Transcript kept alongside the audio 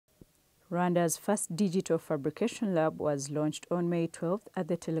Rwanda's first digital fabrication lab was launched on May 12th at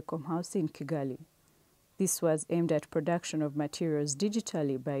the Telecom House in Kigali. This was aimed at production of materials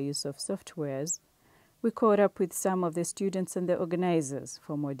digitally by use of softwares. We caught up with some of the students and the organizers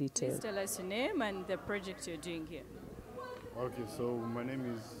for more details. Please tell us your name and the project you're doing here. Okay, so my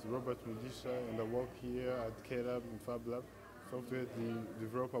name is Robert Mugisha and I work here at FAB LAB in FAB LAB, software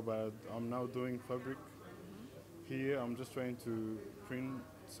developer, but I'm now doing fabric. Here I'm just trying to print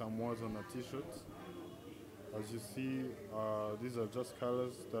some words on a t-shirt. As you see, these are just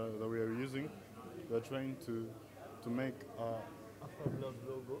colors that we are using. We're trying to make a FAB LAB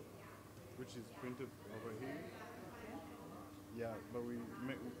logo, which is printed over here. Yeah, but we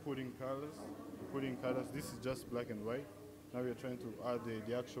put in colors. This is just black and white. Now we're trying to add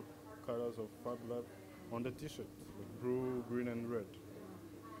the actual colors of FAB LAB on the t-shirt, like blue, green, and red.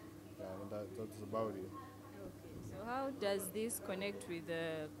 Yeah, and that's about it. Okay, so how does this connect with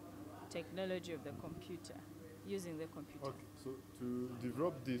the technology of the computer, using the computer? Okay, so to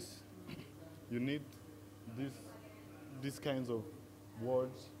develop this, you need these kinds of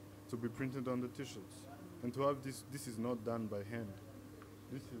words to be printed on the t-shirts. And to have this is not done by hand.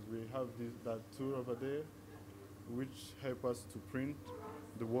 We have that tool over there, which help us to print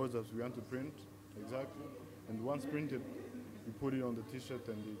the words that we want to print, exactly. And once printed, we put it on the t-shirt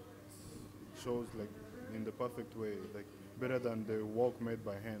and it shows like in the perfect way, like better than the work made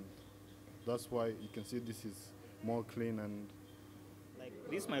by hand. That's why you can see this is more clean and... Like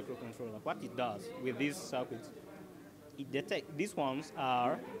this microcontroller, what it does with these circuits, these ones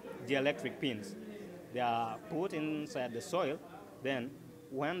are the electric pins. They are put inside the soil, then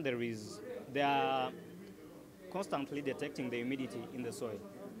when they are constantly detecting the humidity in the soil.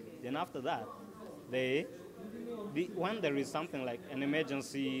 Then after that, when there is something like an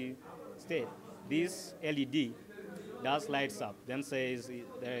emergency state, this LED does lights up, then says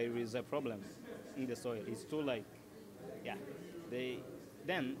there is a problem in the soil. It's too like, yeah.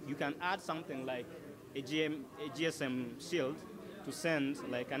 Then you can add something like a GSM shield to send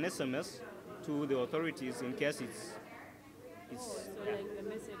like an SMS to the authorities in case it's so like the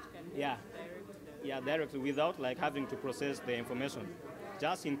message can be directly without like having to process the information.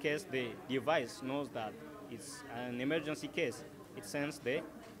 Just in case the device knows that it's an emergency case, it sends the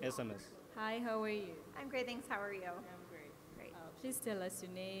SMS. Hi, how are you? I'm great, thanks. How are you? I'm great. Great. Please tell us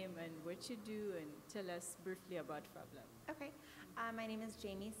your name and what you do, and tell us briefly about FAB LAB. Okay. My name is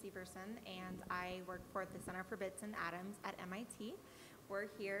Jamie Severson, and I work for the Center for Bits and Atoms at MIT. We're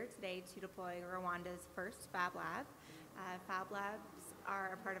here today to deploy Rwanda's first FAB Lab. FAB Labs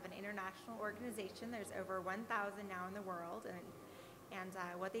are a part of an international organization. There's over 1,000 now in the world, and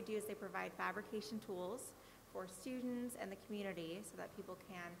what they do is they provide fabrication tools for students and the community so that people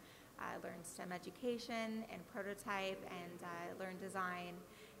can learn STEM education and prototype and learn design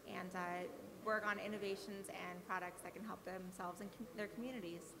and work on innovations and products that can help themselves and their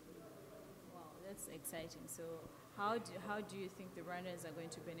communities. Wow, that's exciting. So how do you think the Rwandans are going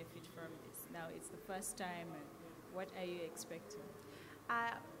to benefit from this? Now it's the first time. What are you expecting?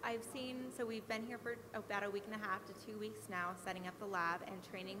 So we've been here for about a week and a half to 2 weeks now, setting up the lab and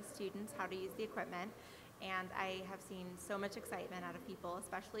training students how to use the equipment. And I have seen so much excitement out of people,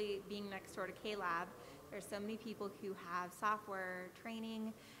 especially being next door to K-Lab. There's so many people who have software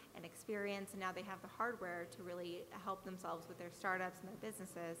training and experience, and now they have the hardware to really help themselves with their startups and their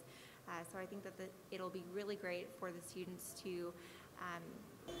businesses. So I think that it'll be really great for the students to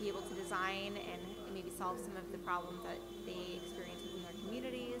be able to design and maybe solve some of the problems that they experience within their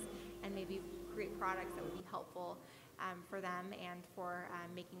communities, and maybe create products that would be helpful for them and for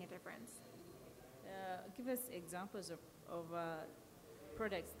making a difference. Give us examples of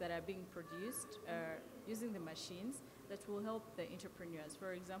products that are being produced using the machines that will help the entrepreneurs.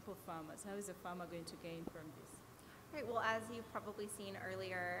 For example, farmers. How is a farmer going to gain from this? Right, well, as you've probably seen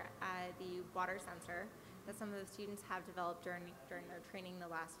earlier, the water sensor that some of the students have developed during their training the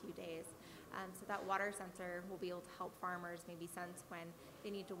last few days. So that water sensor will be able to help farmers maybe sense when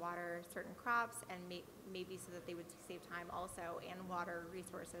they need to water certain crops, and maybe so that they would save time also and water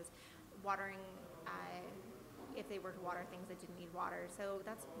resources. Watering, if they were to water things that didn't need water. So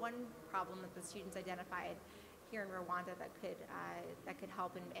that's one problem that the students identified here in Rwanda that could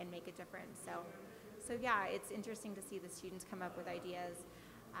help and make a difference. So yeah, it's interesting to see the students come up with ideas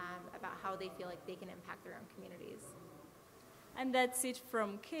about how they feel like they can impact their own communities. And that's it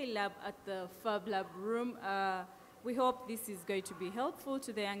from K-Lab at the FAB Lab room. We hope this is going to be helpful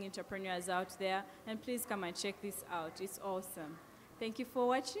to the young entrepreneurs out there, and please come and check this out. It's awesome. Thank you for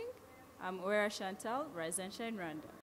watching. I'm Ora Chantal, Rise and Shine Rwanda.